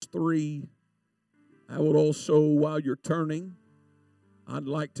3. I would also, while you're turning, I'd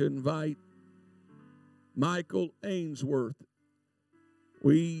like to invite Michael Ainsworth.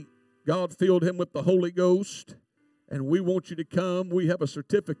 God filled him with the Holy Ghost, and we want you to come. We have a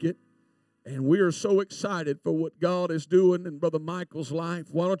certificate, and we are so excited for what God is doing in Brother Michael's life.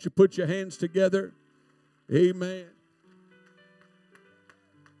 Why don't you put your hands together? Amen.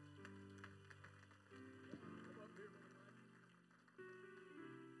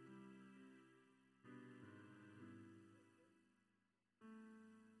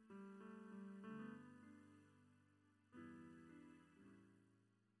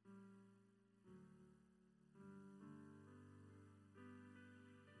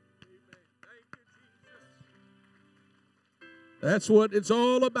 That's what it's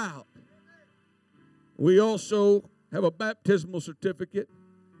all about. We also have a baptismal certificate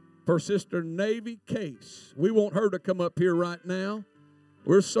for Sister Navy Case. We want her to come up here right now.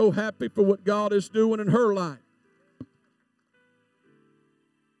 We're so happy for what God is doing in her life.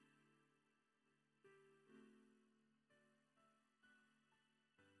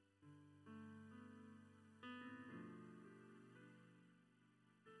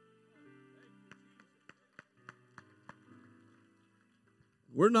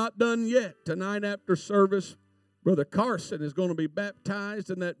 We're not done yet. Tonight after service, Brother Carson is going to be baptized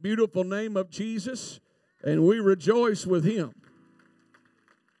in that beautiful name of Jesus, and we rejoice with him.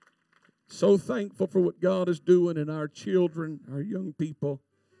 So thankful for what God is doing in our children, our young people.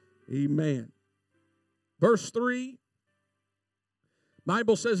 Amen. Verse 3,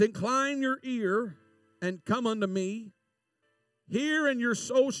 Bible says, incline your ear and come unto me. Hear, and your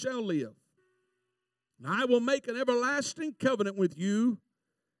soul shall live. And I will make an everlasting covenant with you,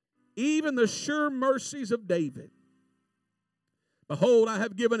 even the sure mercies of David. Behold, I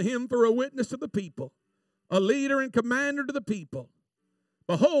have given him for a witness to the people, a leader and commander to the people.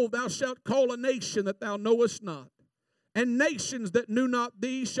 Behold, thou shalt call a nation that thou knowest not, and nations that knew not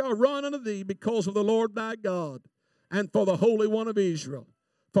thee shall run unto thee because of the Lord thy God, and for the Holy One of Israel,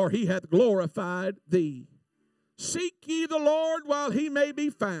 for he hath glorified thee. Seek ye the Lord while he may be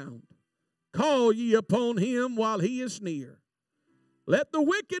found. Call ye upon him while he is near. Let the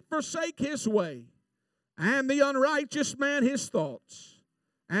wicked forsake his way, and the unrighteous man his thoughts,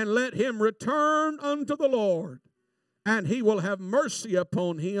 and let him return unto the Lord, and he will have mercy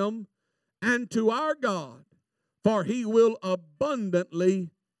upon him, and to our God, for he will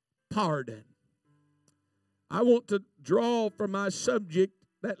abundantly pardon. I want to draw from my subject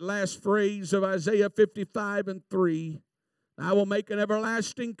that last phrase of Isaiah 55 and 3. I will make an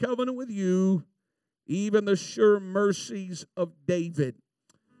everlasting covenant with you, even the sure mercies of David.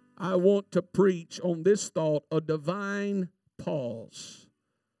 I want to preach on this thought, a divine pause.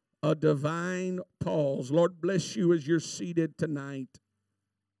 A divine pause. Lord bless you as you're seated tonight.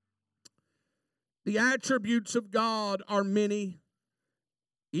 The attributes of God are many,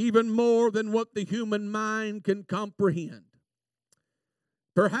 even more than what the human mind can comprehend.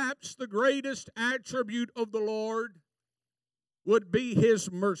 Perhaps the greatest attribute of the Lord would be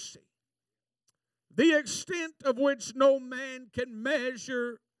his mercy, the extent of which no man can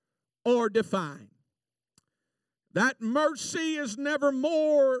measure or define. That mercy is never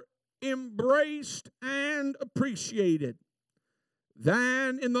more embraced and appreciated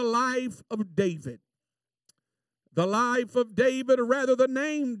than in the life of David. The life of David, or rather the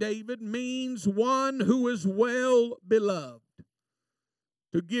name David, means one who is well beloved.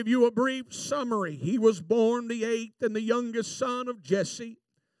 To give you a brief summary, he was born the 8th and the youngest son of Jesse,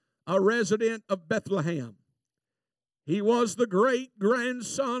 a resident of Bethlehem. He was the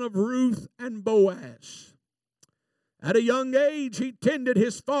great-grandson of Ruth and Boaz. At a young age, he tended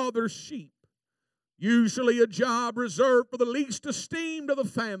his father's sheep, usually a job reserved for the least esteemed of the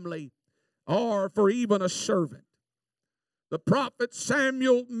family or for even a servant. The prophet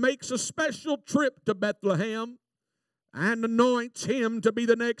Samuel makes a special trip to Bethlehem and anoints him to be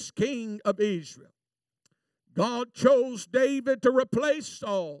the next king of Israel. God chose David to replace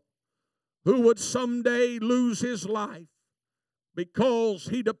Saul, who would someday lose his life because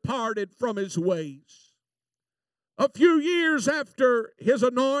he departed from his ways. A few years after his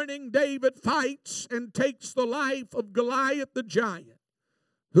anointing, David fights and takes the life of Goliath the giant,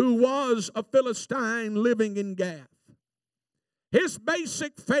 who was a Philistine living in Gath. His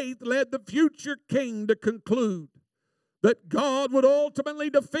basic faith led the future king to conclude that God would ultimately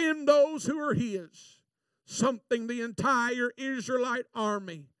defend those who are his, something the entire Israelite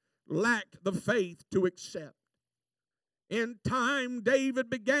army lacked the faith to accept. In time, David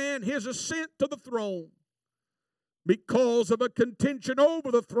began his ascent to the throne. Because of a contention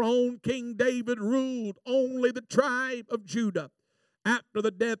over the throne, King David ruled only the tribe of Judah after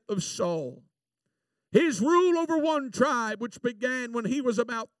the death of Saul. His rule over one tribe, which began when he was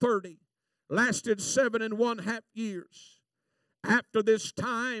about 30, lasted 7.5 years. After this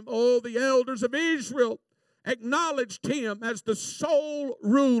time, all the elders of Israel acknowledged him as the sole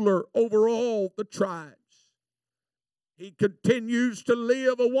ruler over all the tribes. He continues to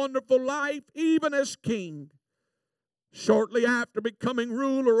live a wonderful life even as king. Shortly after becoming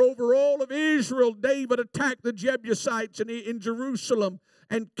ruler over all of Israel, David attacked the Jebusites in Jerusalem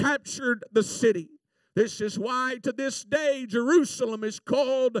and captured the city. This is why to this day Jerusalem is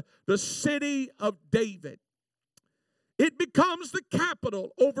called the city of David. It becomes the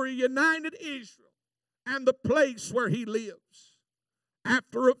capital over a united Israel and the place where he lives.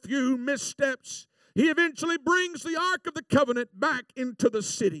 After a few missteps, he eventually brings the Ark of the Covenant back into the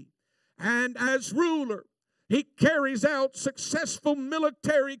city. And as ruler, he carries out successful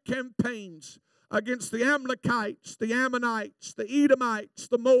military campaigns against the Amalekites, the Ammonites, the Edomites,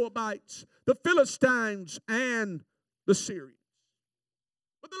 the Moabites, the Philistines, and the Syrians.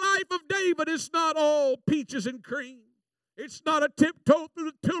 But the life of David is not peaches and cream. It's not a tiptoe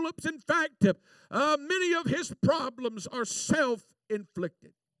through the tulips. In fact, many of his problems are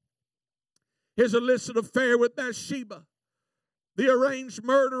self-inflicted. His illicit affair with Bathsheba, the arranged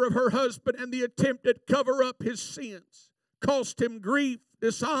murder of her husband, and the attempted cover-up his sins cost him grief,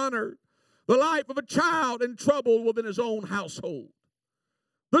 dishonor, the life of a child, and trouble within his own household.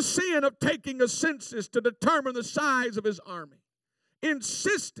 The sin of taking a census to determine the size of his army,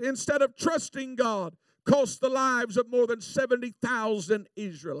 instead of trusting God, cost the lives of more than 70,000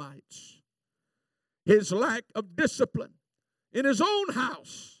 Israelites. His lack of discipline in his own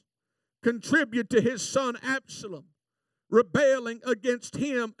house contributed to his son Absalom rebelling against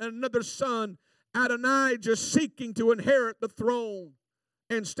him and another son, Adonijah, seeking to inherit the throne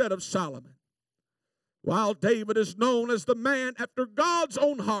instead of Solomon. While David is known as the man after God's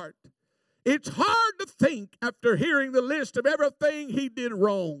own heart, it's hard to think after hearing the list of everything he did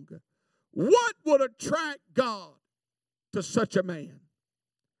wrong. What would attract God to such a man?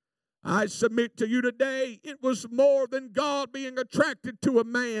 I submit to you today, it was more than God being attracted to a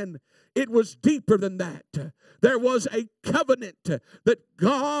man. It was deeper than that. There was a covenant that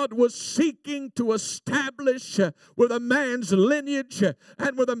God was seeking to establish with a man's lineage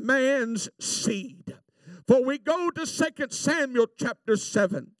and with a man's seed. For we go to 2 Samuel chapter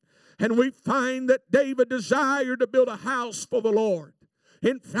 7, and we find that David desired to build a house for the Lord.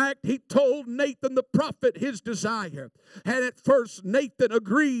 In fact, he told Nathan the prophet his desire. And at first Nathan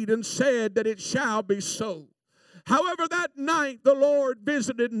agreed and said that it shall be so. However, that night the Lord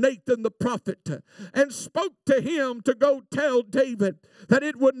visited Nathan the prophet and spoke to him to go tell David that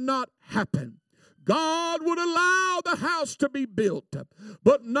it would not happen. God would allow the house to be built,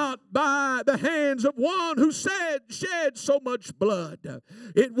 but not by the hands of one who shed so much blood.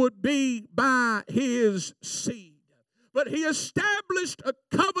 It would be by his seed. But he established a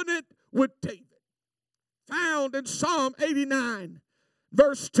covenant with David. Found in Psalm 89,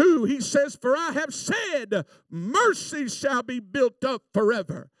 verse 2, he says, "For I have said, mercy shall be built up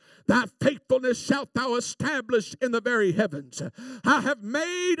forever. Thy faithfulness shalt thou establish in the very heavens. I have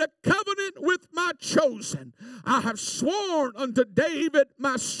made a covenant with my chosen. I have sworn unto David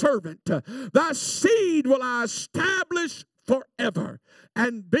my servant. Thy seed will I establish forever,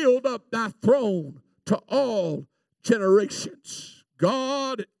 and build up thy throne to all generations."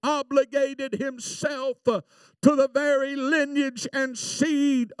 God obligated himself to the very lineage and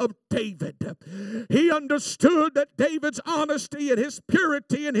seed of David. He understood that David's honesty and his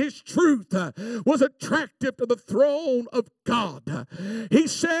purity and his truth was attractive to the throne of God. He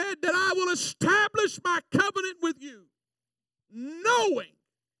said that I will establish my covenant with you, knowing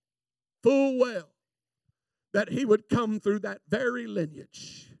full well that he would come through that very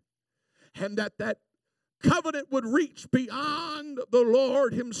lineage, and that covenant would reach beyond the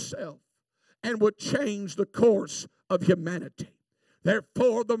Lord himself and would change the course of humanity.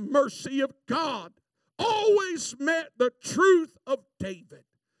 Therefore, the mercy of God always met the truth of David,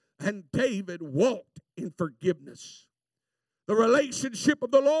 and David walked in forgiveness. The relationship of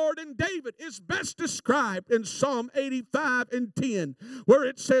the Lord and David is best described in Psalm 85 and 10, where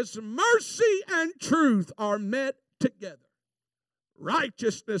it says, "Mercy and truth are met together.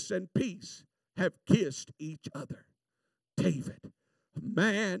 Righteousness and peace have kissed each other." David, a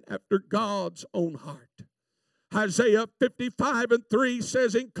man after God's own heart. Isaiah 55 and 3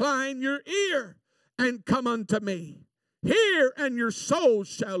 says, "Incline your ear and come unto me. Hear, and your soul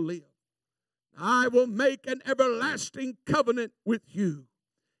shall live. I will make an everlasting covenant with you,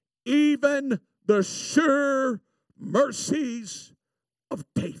 even the sure mercies of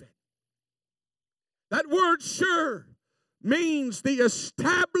David." That word "sure" means the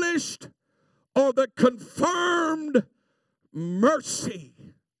established or the confirmed mercy.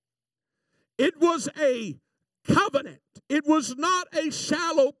 It was a covenant. It was not a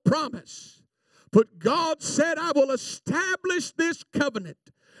shallow promise. But God said, I will establish this covenant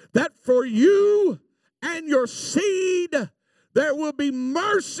that for you and your seed there will be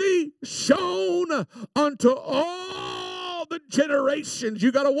mercy shown unto all the generations.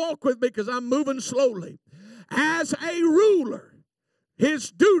 You got to walk with me because I'm moving slowly. As a ruler,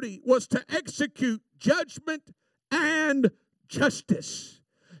 his duty was to execute judgment and justice.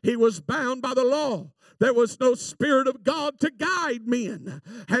 He was bound by the law. There was no Spirit of God to guide men.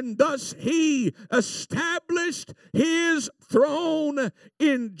 And thus he established his throne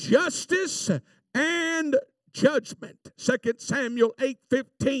in justice and judgment. 2 Samuel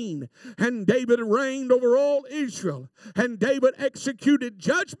 8:15. And David reigned over all Israel. And David executed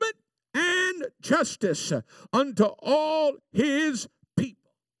judgment and justice unto all his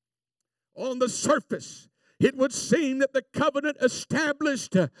people. On the surface, it would seem that the covenant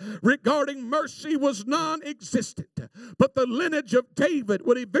established regarding mercy was non-existent. But the lineage of David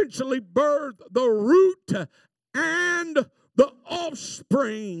would eventually birth the root and the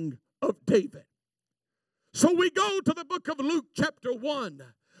offspring of David. So we go to the book of Luke chapter 1.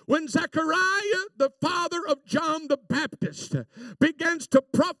 When Zechariah, the father of John the Baptist, begins to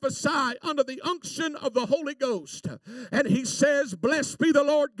prophesy under the unction of the Holy Ghost, and he says, Blessed be the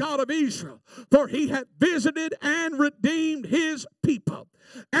Lord God of Israel, for he hath visited and redeemed his people,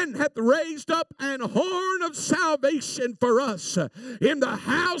 and hath raised up an horn of salvation for us in the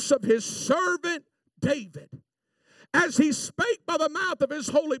house of his servant David. As he spake by the mouth of his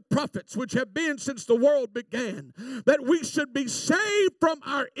holy prophets, which have been since the world began, that we should be saved from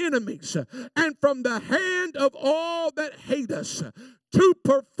our enemies and from the hand of all that hate us, to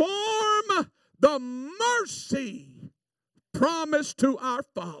perform the mercy promised to our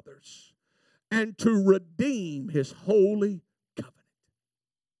fathers, and to redeem his holy covenant.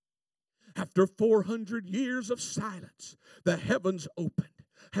 After 400 years of silence, the heavens opened.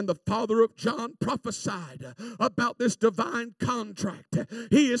 And the father of John prophesied about this divine contract.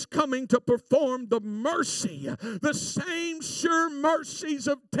 He is coming to perform the mercy, the same sure mercies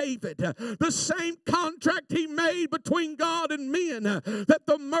of David, the same contract he made between God and men, that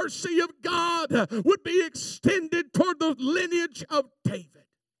the mercy of God would be extended toward the lineage of David.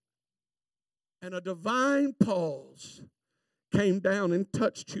 And a divine pause came down and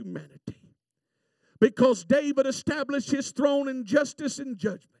touched humanity. Because David established his throne in justice and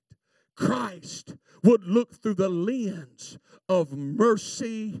judgment, Christ would look through the lens of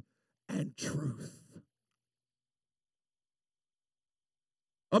mercy and truth.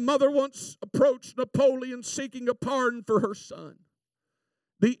 A mother once approached Napoleon seeking a pardon for her son.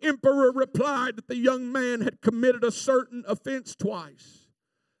 The emperor replied that the young man had committed a certain offense twice,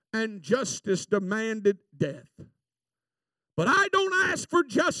 and justice demanded death. But I don't ask for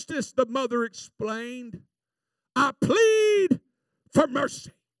justice, the mother explained. I plead for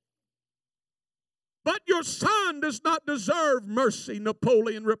mercy. But your son does not deserve mercy,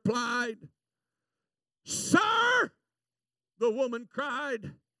 Napoleon replied. Sir, the woman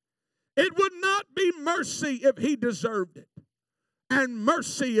cried, it would not be mercy if he deserved it. And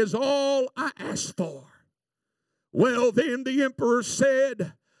mercy is all I ask for. Well, then the emperor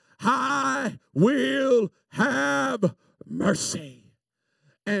said, I will have mercy,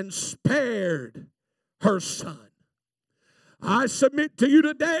 and spared her son. I submit to you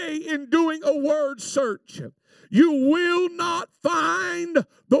today, in doing a word search, you will not find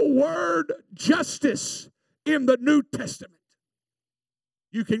the word justice in the New Testament.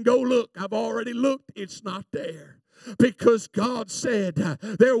 You can go look. I've already looked. It's not there. Because God said,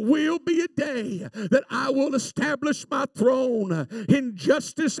 there will be a day that I will establish my throne in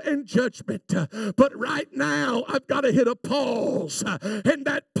justice and judgment. But right now, I've got to hit a pause. And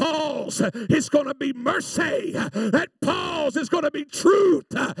that pause is going to be mercy. That pause is going to be truth.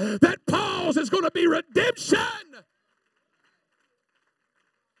 That pause is going to be redemption.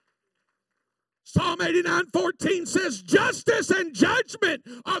 Psalm 89:14 says, justice and judgment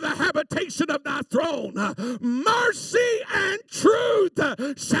are the habitation of thy throne. Mercy and truth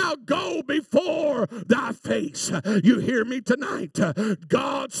shall go before thy face. You hear me tonight?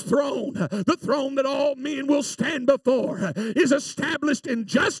 God's throne, the throne that all men will stand before, is established in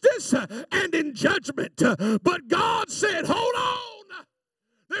justice and in judgment. But God said, hold on.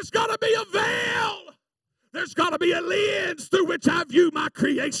 There's got to be a veil. There's got to be a lens through which I view my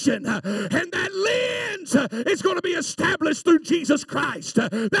creation. And that lens is going to be established through Jesus Christ.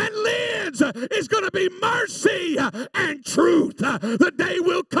 That lens is going to be mercy and truth. The day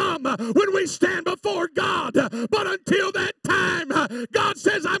will come when we stand before God. But until that God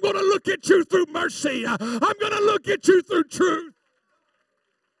says, I'm going to look at you through mercy. I'm going to look at you through truth.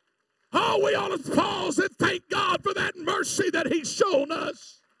 Oh, we ought to pause and thank God for that mercy that He's shown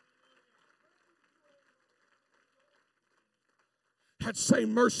us. That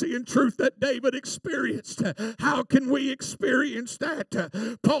same mercy and truth that David experienced. How can we experience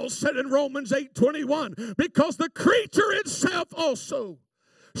that? Paul said in Romans 8:21, because the creature itself also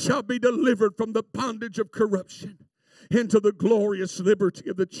shall be delivered from the bondage of corruption into the glorious liberty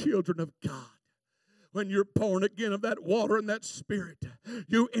of the children of God. When you're born again of that water and that Spirit,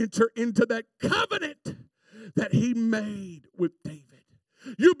 you enter into that covenant that He made with David.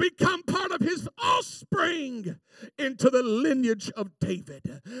 You become part of His offspring into the lineage of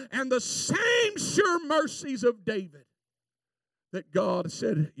David. And the same sure mercies of David that God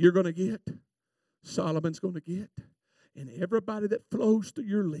said you're going to get, Solomon's going to get, and everybody that flows through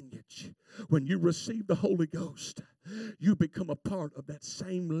your lineage, when you receive the Holy Ghost, you become a part of that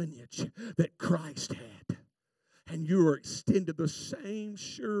same lineage that Christ had. And you are extended the same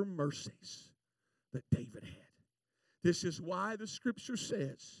sure mercies that David had. This is why the Scripture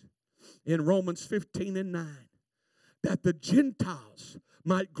says in Romans 15:9 that the Gentiles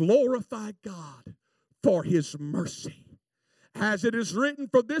might glorify God for His mercy. As it is written,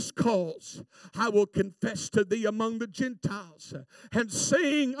 for this cause I will confess to thee among the Gentiles and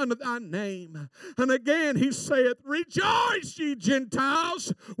sing unto thy name. And again He saith, rejoice ye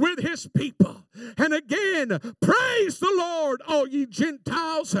Gentiles with His people. And again, praise the Lord, all ye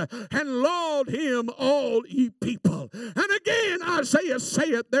Gentiles, and laud Him, all ye people. And again Isaiah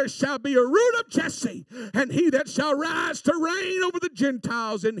saith, there shall be a root of Jesse, and he that shall rise to reign over the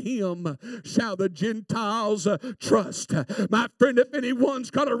Gentiles, in Him shall the Gentiles trust. My friend, if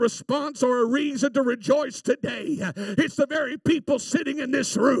anyone's got a response or a reason to rejoice today, it's the very people sitting in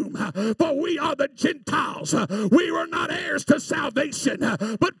this room. For we are the Gentiles. We were not heirs to salvation.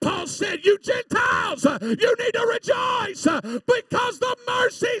 But Paul said, you Gentiles, you need to rejoice because the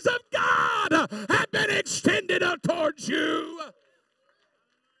mercies of God have been extended towards you.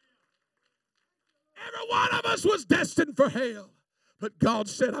 Every one of us was destined for hell. But God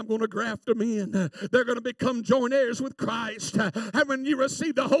said, I'm going to graft them in. They're going to become joint heirs with Christ. And when you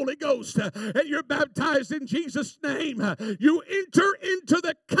receive the Holy Ghost and you're baptized in Jesus' name, you enter into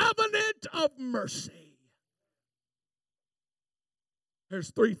the covenant of mercy.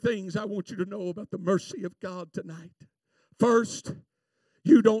 There's three things I want you to know about the mercy of God tonight. First,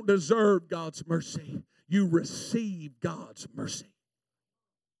 you don't deserve God's mercy. You receive God's mercy.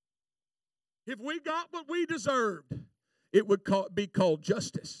 If we got what we deserved, it would be called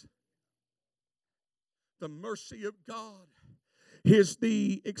justice. The mercy of God is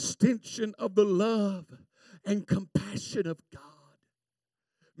the extension of the love and compassion of God.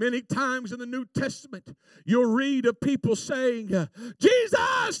 Many times in the New Testament, you'll read of people saying,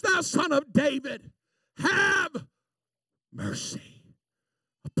 Jesus, thou son of David, have mercy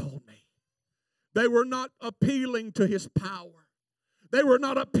upon me. They were not appealing to His power. They were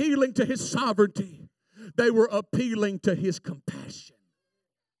not appealing to His sovereignty. They were appealing to His compassion.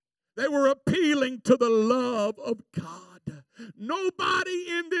 They were appealing to the love of God. Nobody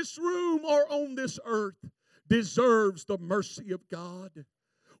in this room or on this earth deserves the mercy of God.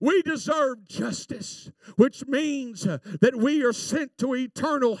 We deserve justice, which means that we are sent to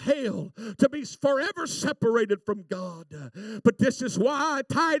eternal hell to be forever separated from God. But this is why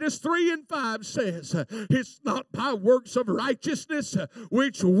Titus 3:5 says, it's not by works of righteousness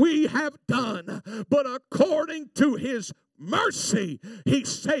which we have done, but according to His mercy, He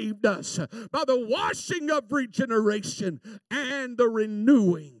saved us by the washing of regeneration and the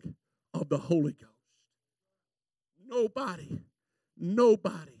renewing of the Holy Ghost.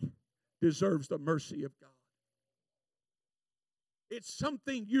 Nobody deserves the mercy of God. It's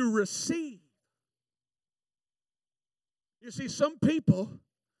something you receive. You see, some people,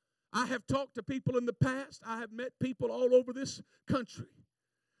 I have talked to people in the past, I have met people all over this country,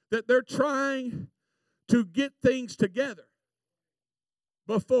 that they're trying to get things together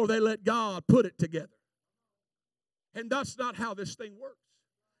before they let God put it together. And that's not how this thing works.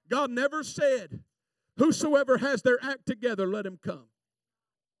 God never said, whosoever has their act together, let him come.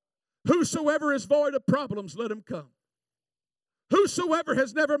 Whosoever is void of problems, let him come. Whosoever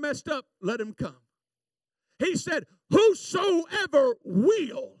has never messed up, let him come. He said, whosoever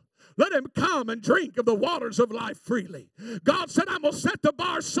will, let him come and drink of the waters of life freely. God said, I'm going to set the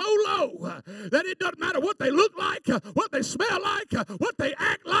bar so low that it doesn't matter what they look like, what they smell like, what they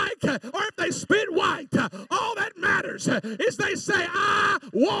act like, or if they spit white. All that matters is they say, I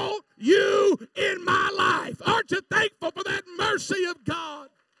want you in my life. Aren't you thankful for that mercy of God?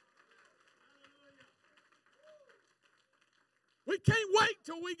 We can't wait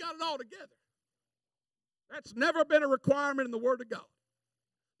till we got it all together. That's never been a requirement in the Word of God.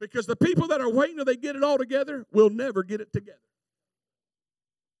 Because the people that are waiting till they get it all together will never get it together.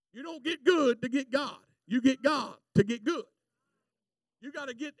 You don't get good to get God. You get God to get good. You got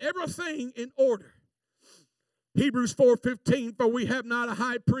to get everything in order. Hebrews 4:15, for we have not a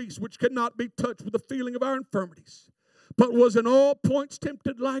high priest which cannot be touched with the feeling of our infirmities, but was in all points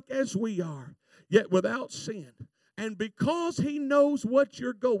tempted like as we are, yet without sin. And because he knows what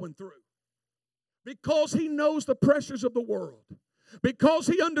you're going through, because he knows the pressures of the world, because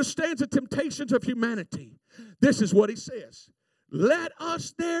he understands the temptations of humanity, this is what he says. Let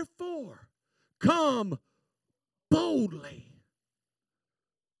us therefore come boldly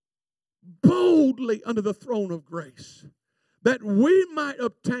under the throne of grace, that we might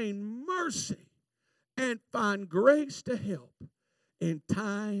obtain mercy and find grace to help in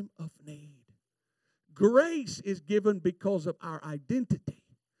time of need. Grace is given because of our identity.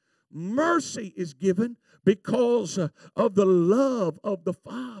 Mercy is given because of the love of the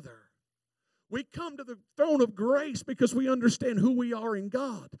Father. We come to the throne of grace because we understand who we are in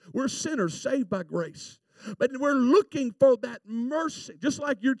God. We're sinners saved by grace. But we're looking for that mercy, just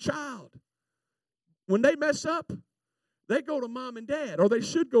like your child. When they mess up, they go to mom and dad, or they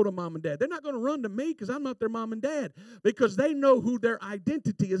should go to mom and dad. They're not going to run to me because I'm not their mom and dad, because they know who their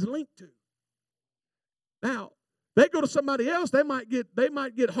identity is linked to. Now, they go to somebody else, they might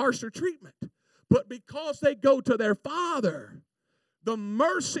get harsher treatment. But because they go to their father, the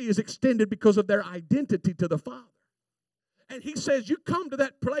mercy is extended because of their identity to the Father. And he says, you come to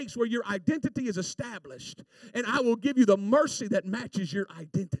that place where your identity is established, and I will give you the mercy that matches your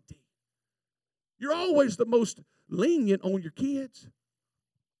identity. You're always the most lenient on your kids.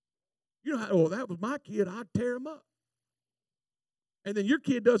 You know how, oh, that was my kid, I'd tear him up. And then your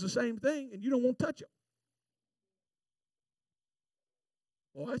kid does the same thing, and you don't want to touch him.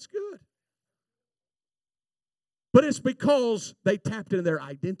 Well, that's good. But it's because they tapped into their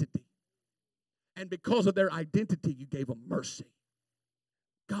identity. And because of their identity, you gave them mercy.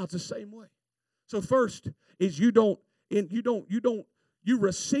 God's the same way. So first is you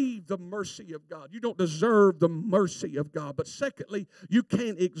receive the mercy of God. You don't deserve the mercy of God. But secondly, you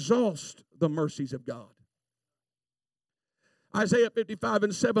can't exhaust the mercies of God. Isaiah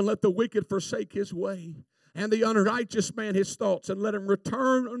 55:7, let the wicked forsake his way, and the unrighteous man his thoughts, and let him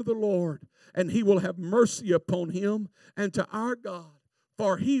return unto the Lord, and he will have mercy upon him and to our God,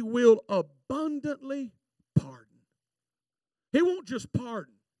 for he will abundantly pardon. He won't just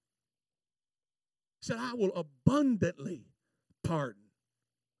pardon. He said, I will abundantly pardon,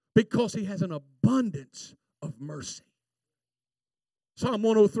 because he has an abundance of mercy. Psalm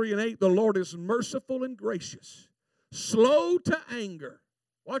 103:8, the Lord is merciful and gracious, slow to anger.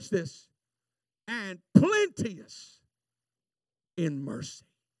 Watch this. And plenteous in mercy.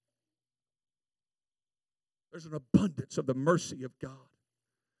 There's an abundance of the mercy of God.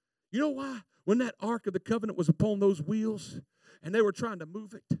 You know why? When that Ark of the Covenant was upon those wheels and they were trying to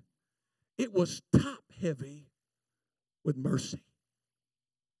move it, it was top heavy with mercy.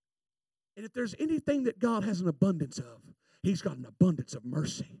 And if there's anything that God has an abundance of, He's got an abundance of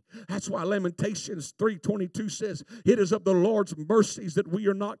mercy. That's why Lamentations 3:22 says, it is of the Lord's mercies that we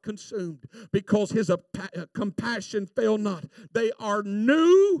are not consumed, because his compassion fail not. They are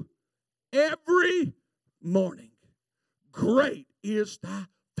new every morning. Great is thy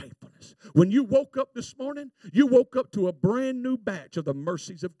faithfulness. When you woke up this morning, you woke up to a brand new batch of the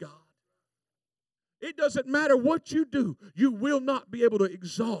mercies of God. It doesn't matter what you do, you will not be able to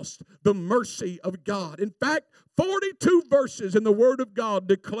exhaust the mercy of God. In fact, 42 verses in the Word of God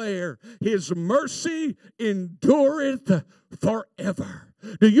declare his mercy endureth forever.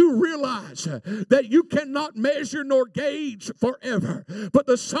 Do you realize that you cannot measure nor gauge forever? But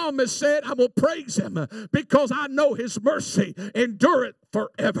the psalmist said, I will praise him because I know his mercy endureth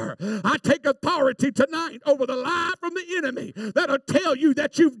forever. I take authority tonight over the lie from the enemy that'll tell you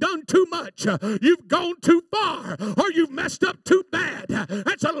that you've done too much, you've gone too far, or you've messed up too bad.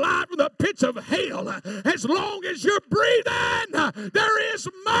 That's a lie from the pits of hell. As long as you're breathing, there is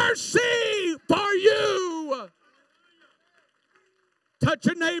mercy for you. Touch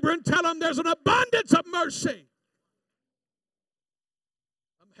your neighbor and tell them there's an abundance of mercy.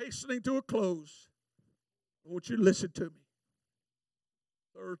 I'm hastening to a close. I want you to listen to me.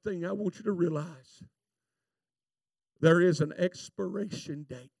 Third thing I want you to realize, there is an expiration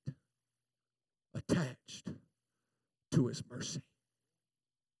date attached to his mercy.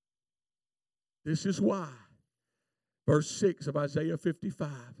 This is why verse 6 of Isaiah 55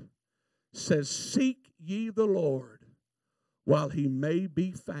 says, seek ye the Lord while he may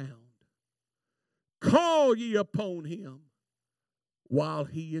be found. Call ye upon him while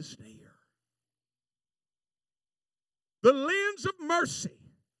he is near. The lens of mercy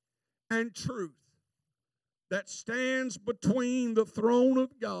and truth that stands between the throne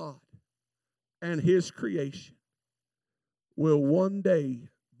of God and his creation will one day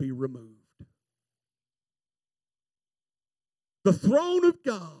be removed. The throne of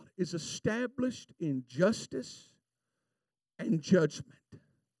God is established in justice and judgment.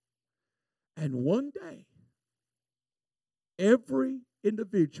 And one day, every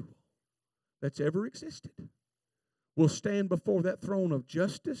individual that's ever existed will stand before that throne of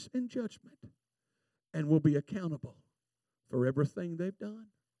justice and judgment and will be accountable for everything they've done,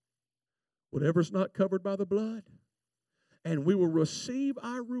 whatever's not covered by the blood. And we will receive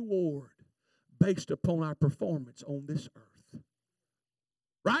our reward based upon our performance on this earth.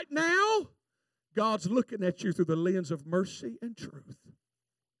 Right now, God's looking at you through the lens of mercy and truth.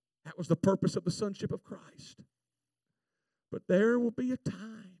 That was the purpose of the sonship of Christ. But there will be a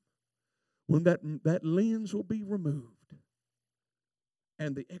time when that lens will be removed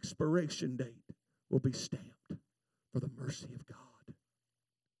and the expiration date will be stamped for the mercy of God.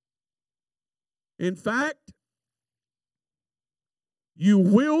 In fact, you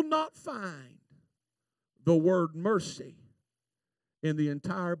will not find the word mercy in the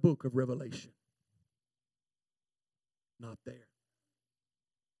entire book of Revelation. Not there.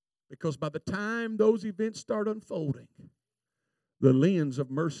 Because by the time those events start unfolding, the lens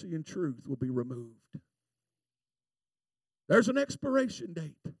of mercy and truth will be removed. There's an expiration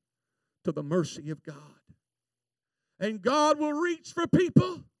date to the mercy of God. And God will reach for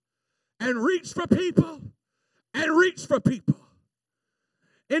people and reach for people and reach for people.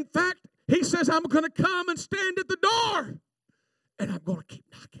 In fact, he says, I'm going to come and stand at the door and I'm going to keep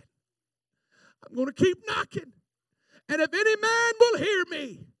knocking. I'm going to keep knocking. And if any man will hear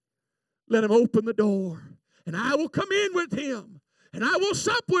me, let him open the door and I will come in with him and I will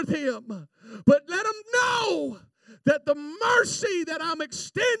sup with him. But let him know that the mercy that I'm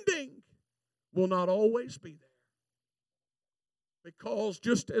extending will not always be there. Because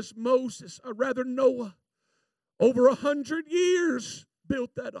just as Moses, or rather Noah, over 100 years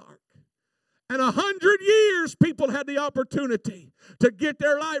built that ark. And 100 years people had the opportunity to get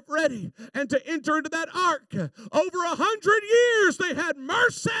their life ready and to enter into that ark. Over 100 years they had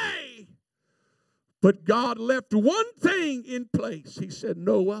mercy. But God left one thing in place. He said,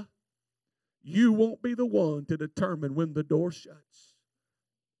 Noah, you won't be the one to determine when the door shuts.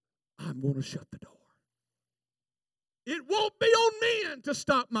 I'm going to shut the door. It won't be on men to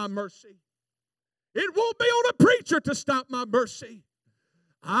stop my mercy. It won't be on a preacher to stop my mercy.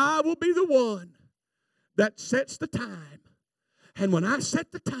 I will be the one that sets the time. And when I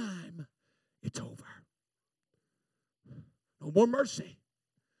set the time, it's over. No more mercy.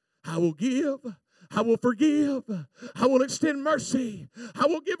 I will give. I will forgive. I will extend mercy. I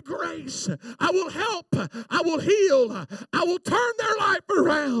will give grace. I will help. I will heal. I will turn their life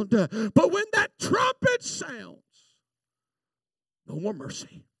around. But when that trumpet sounds, no more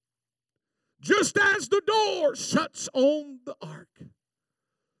mercy. Just as the door shuts on the ark,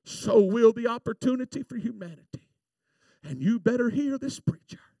 so will the opportunity for humanity. And you better hear this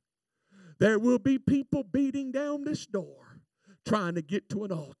preacher. There will be people beating down this door trying to get to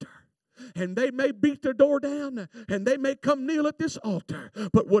an altar. And they may beat the door down and they may come kneel at this altar.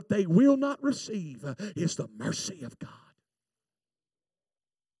 But what they will not receive is the mercy of God.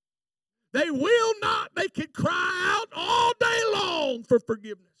 They will not. They can cry out all day long for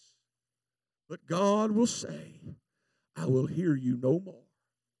forgiveness. But God will say, I will hear you no more.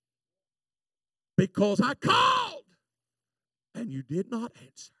 Because I called and you did not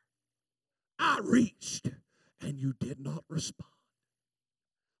answer. I reached and you did not respond.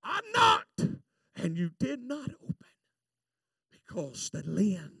 I knocked and you did not open. Because the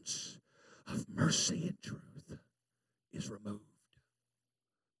lens of mercy and truth is removed.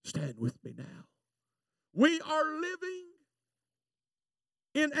 Stand with me now. We are living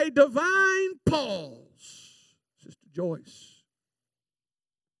in a divine pause, Sister Joyce.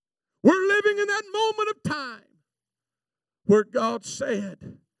 We're living in that moment of time where God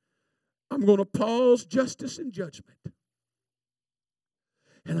said, I'm going to pause justice and judgment.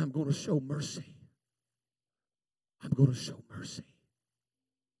 And I'm going to show mercy. I'm going to show mercy.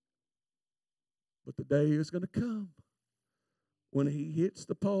 But the day is going to come when he hits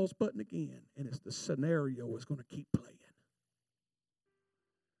the pause button again, and it's the scenario is going to keep playing.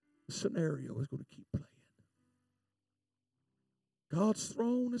 The scenario is going to keep playing. God's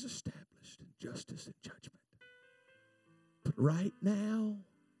throne is established in justice and judgment. But right now,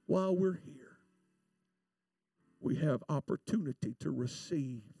 while we're here, we have opportunity to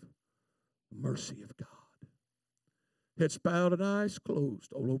receive the mercy of God. heads bowed and eyes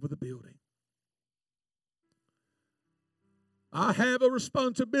closed all over the building. I have a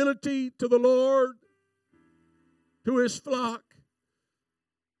responsibility to the Lord, to His flock,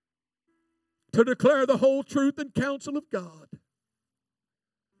 to declare the whole truth and counsel of God.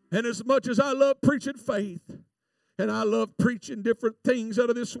 And as much as I love preaching faith, and I love preaching different things out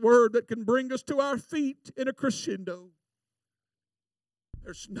of this word that can bring us to our feet in a crescendo,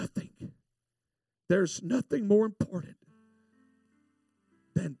 there's nothing more important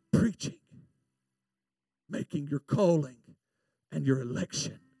than preaching, making your calling and your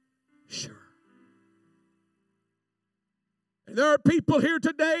election sure. And there are people here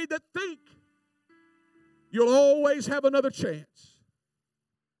today that think you'll always have another chance.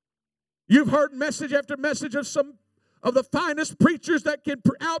 You've heard message after message of some of the finest preachers that can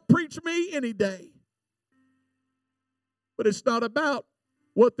out-preach me any day. But it's not about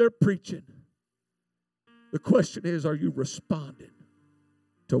what they're preaching. The question is, are you responding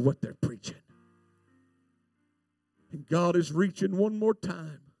to what they're preaching? And God is reaching one more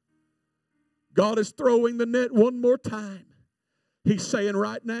time. God is throwing the net one more time. He's saying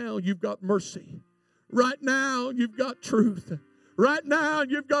right now you've got mercy. Right now you've got truth. Right now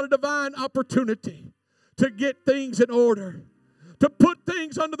you've got a divine opportunity to get things in order, to put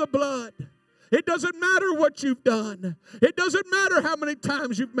things under the blood. It doesn't matter what you've done. It doesn't matter how many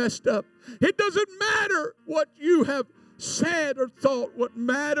times you've messed up. It doesn't matter what you have said or thought. What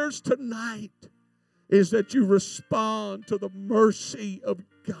matters tonight is that you respond to the mercy of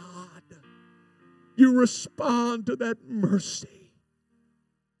God. You respond to that mercy.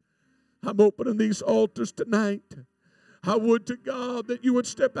 I'm opening these altars tonight. I would to God that you would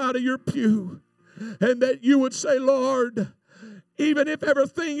step out of your pew and that you would say, Lord, even if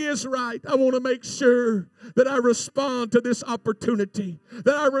everything is right, I want to make sure that I respond to this opportunity,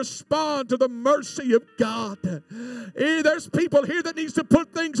 that I respond to the mercy of God. There's people here that needs to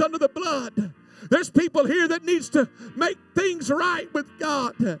put things under the blood. There's people here that needs to make things right with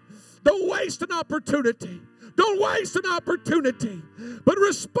God. Don't waste an opportunity. Don't waste an opportunity, but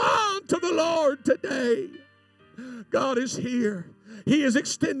respond to the Lord today. God is here. He is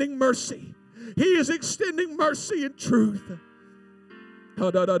extending mercy. He is extending mercy and truth.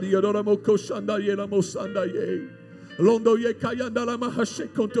 Hallelujah.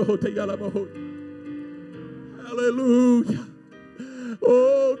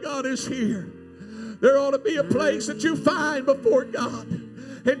 Oh, God is here. There ought to be a place that you find before God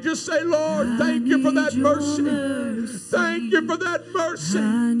and just say, Lord, thank you for that mercy. Thank you for that mercy.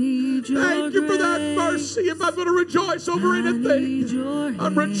 Thank you for that mercy. If I'm going to rejoice over anything,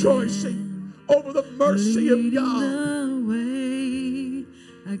 I'm rejoicing over the mercy of God.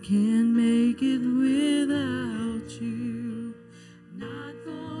 I can't make it without you. Not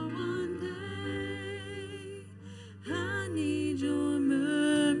for one day. I need your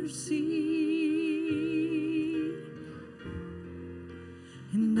mercy.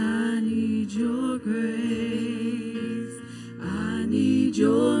 And I need your grace. I need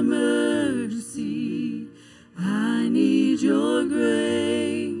your mercy. I need your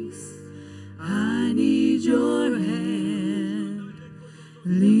grace. I need your hand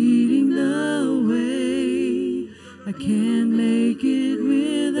leading the way. I can't make it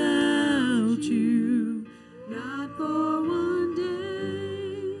without you. Not for one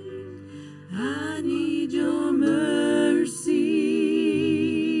day. I need your mercy.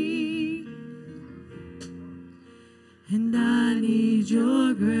 And I need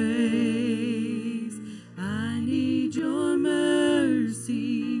your grace. I need your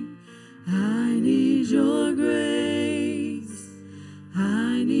mercy. I need your grace.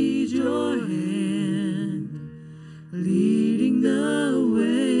 I need your hand leading the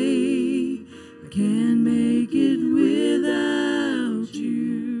way. I can't make it without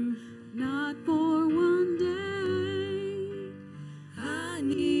you. Not for one day. I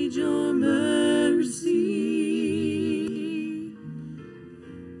need your mercy.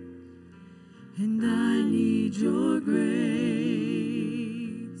 And I need your grace.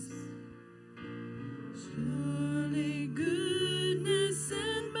 Surely goodness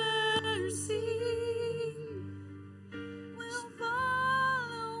and mercy will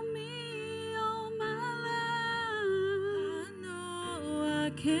follow me all my life. I know I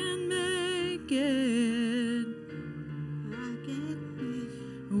can make it. I can make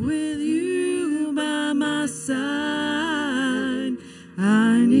it with you by my side.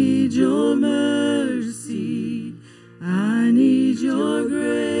 I need your mercy. I need your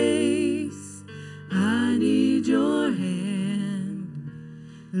grace. I need your hand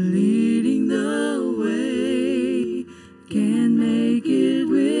leading the way. Can't make it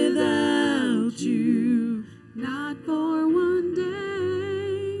without you. Not for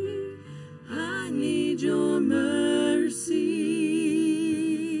need your mercy,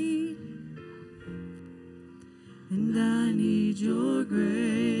 and I need your grace.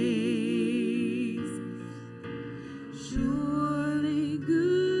 Surely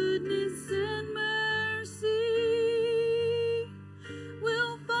goodness and mercy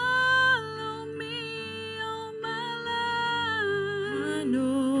will follow me all my life. I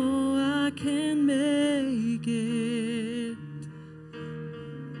know I can make it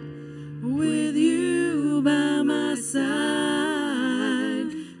with you by my side.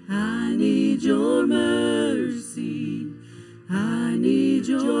 I need your mercy, I need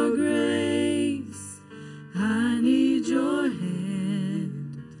your grace, I need your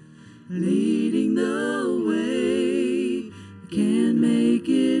hand leading the way. I can't make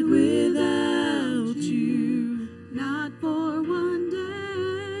it without you, not for one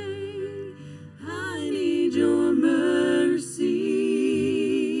day. I need your mercy,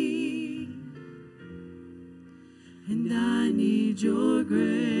 and I need your grace.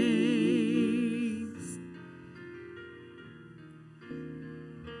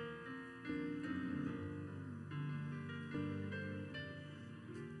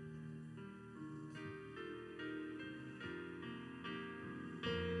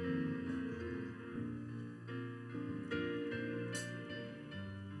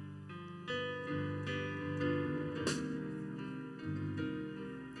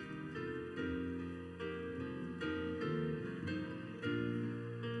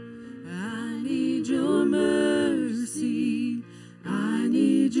 I need your mercy, I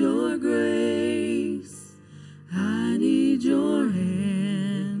need your grace, I need your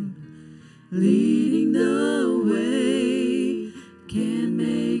hand leading the way. Can't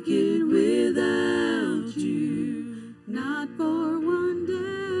make it without you, not for one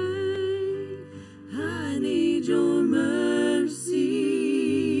day. I need your mercy,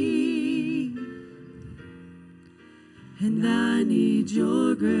 and I need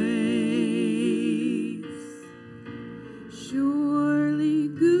your grace. Surely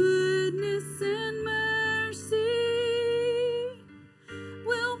goodness and mercy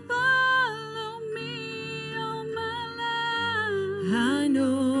will follow me all my life. I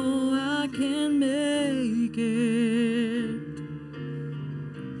know I can make it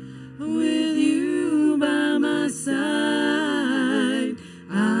with you by my side.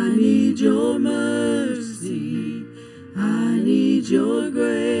 I need your mercy, I need your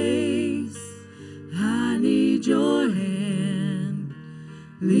grace, I need your hand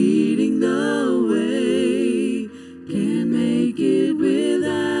leading the way. Can't make it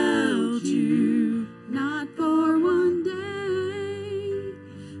without you, not for one day.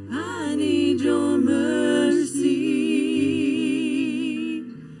 I need your mercy,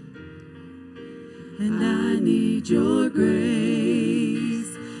 and I need your grace.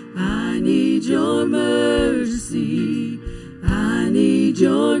 I need your mercy, I need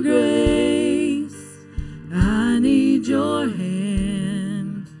your grace, I need your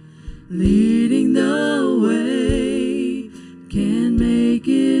hand leading the way. Can't make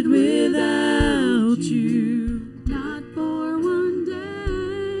it without you, not for one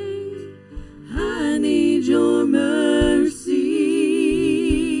day. I need your mercy,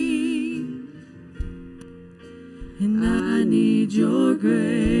 and I need your grace.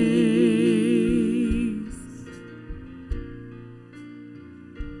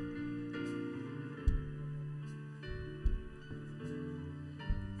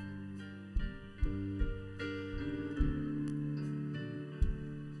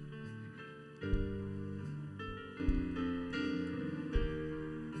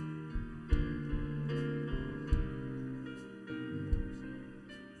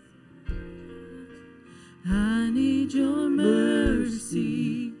 I need your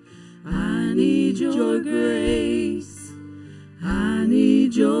mercy, I need your grace, I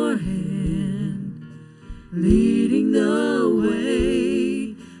need your hand leading the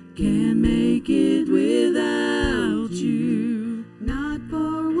way. Can't make it without you, not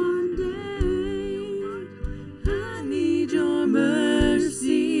for one day. I need your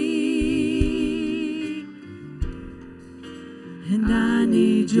mercy, and I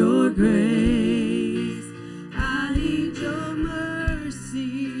need your grace. I need your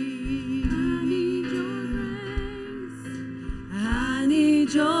mercy, I need your grace, I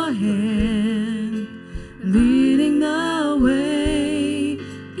need your hand leading the way.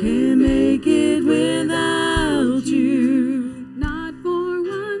 Can't make it without you, not for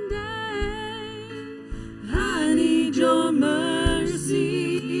one day. I need your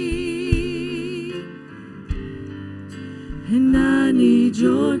mercy, and I need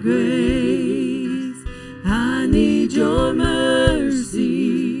your grace. I need your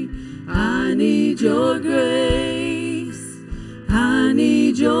mercy, I need your grace. I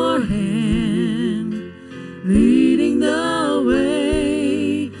need your hand leading the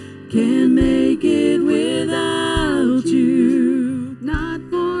way. Can't make it without you. Not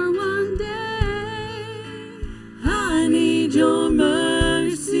for one day. I need your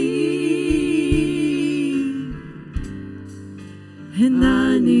mercy. And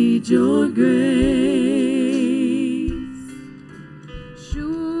I need your grace.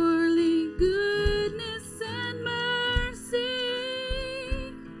 Surely goodness and mercy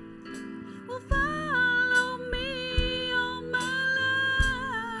will follow me all my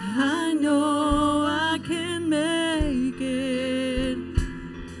life. I know I can make it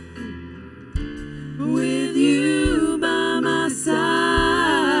with you by my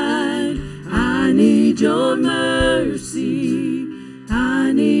side. I need your mercy.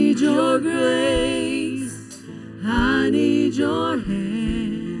 I need your grace. I need your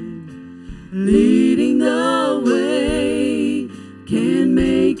hand leading the way. Can't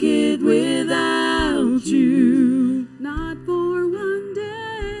make it without you. Not for one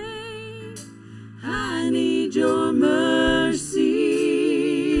day. I need your mercy.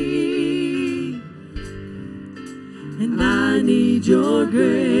 And I need your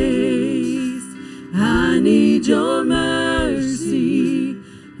grace. I need your mercy.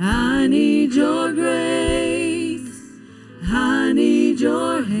 I need your grace. I need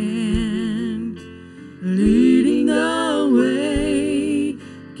your hand leading the way.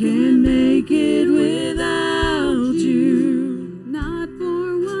 Can't make it without you. Not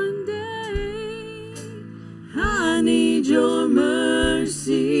for one day. I need your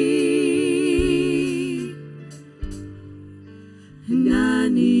mercy. And I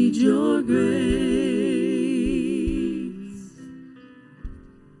need your grace.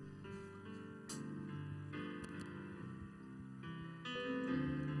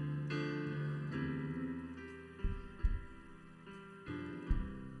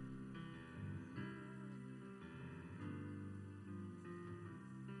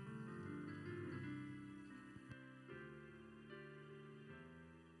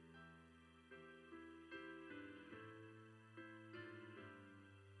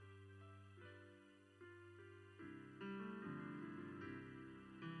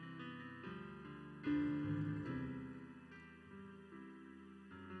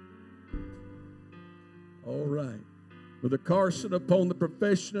 All right. Brother Carson, upon the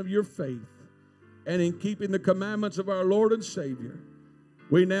profession of your faith and in keeping the commandments of our Lord and Savior,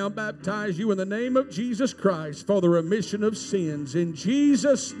 we now baptize you in the name of Jesus Christ for the remission of sins. In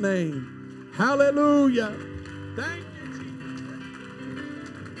Jesus' name. Hallelujah. Thank you, Jesus.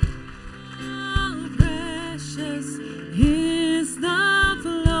 How precious is the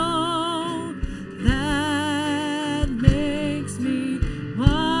flow that makes me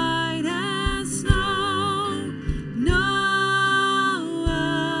white as snow. No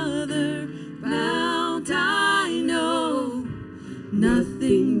other fount I know,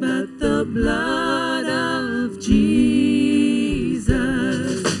 nothing but the blood